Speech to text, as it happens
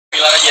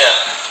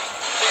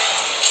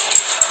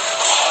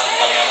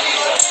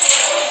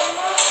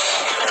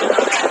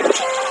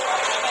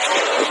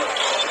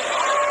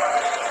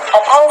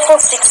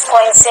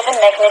6.7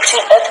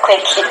 magnitude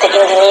earthquake hit the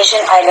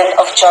Indonesian island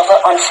of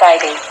Java on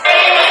Friday.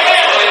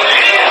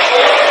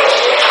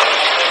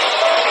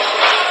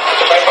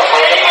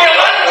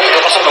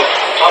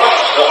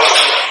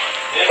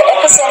 The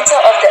epicenter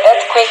of the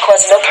earthquake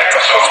was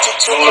located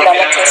 52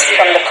 kilometers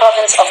from the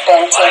province of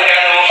Banten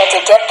at a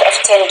depth of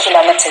 10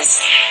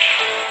 kilometers.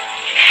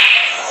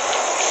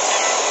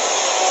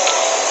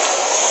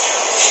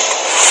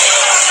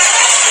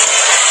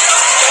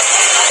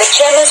 The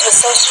tremors were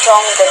so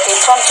strong that they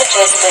prompted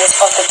residents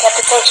of the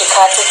capital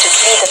Jakarta to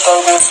flee the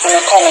buildings in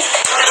a panic.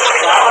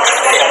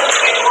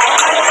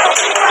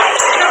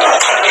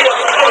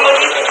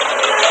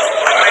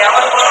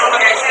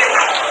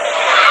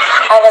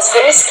 I was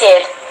very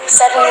scared.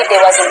 Suddenly there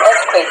was an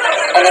earthquake,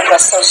 and it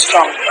was so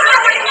strong.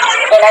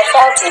 When I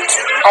felt it,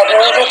 I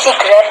immediately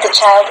grabbed the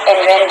child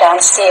and ran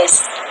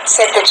downstairs,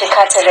 said the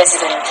Jakarta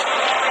resident.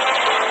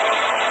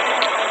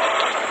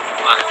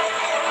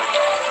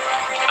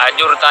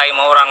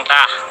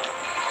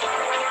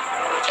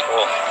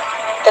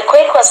 The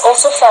quake was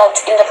also felt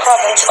in the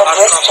province of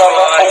West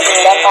Java and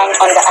in Lampang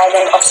on the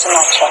island of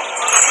Sumatra.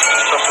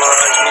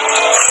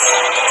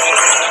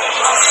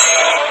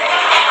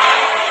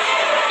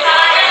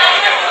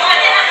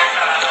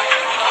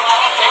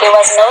 There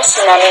was no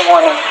tsunami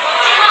warning.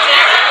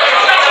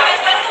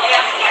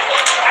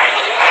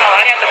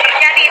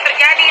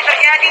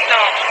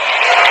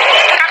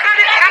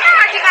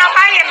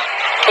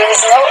 There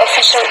is no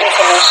official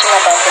information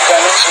about the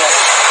damage yet.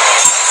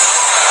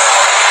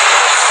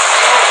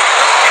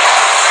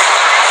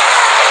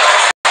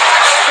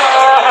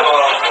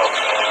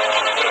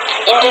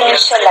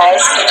 Indonesia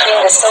lies between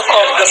the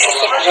so-called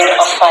Pacific Ring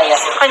of Fire.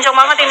 Kencang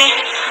banget ini.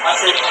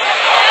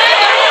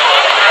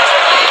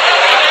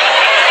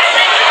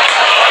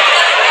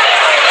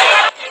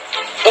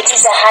 It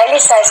is a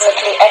highly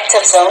seismically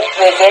active zone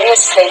where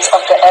various plates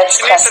of the Earth's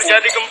crust meet.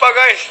 Terjadi gempa,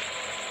 guys.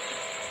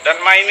 Dan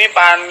Ma ini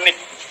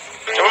panik.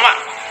 Coba Ma,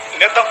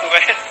 lihat dong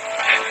mukanya.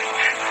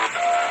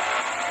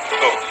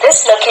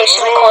 This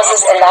location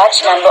causes a large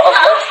number of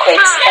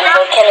earthquakes and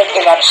volcanic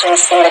eruptions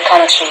in the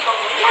country.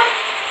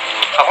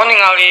 Aku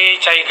ningali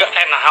cai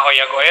nah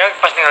oyak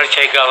pas ningali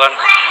cai galon.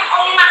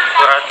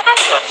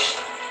 Berat.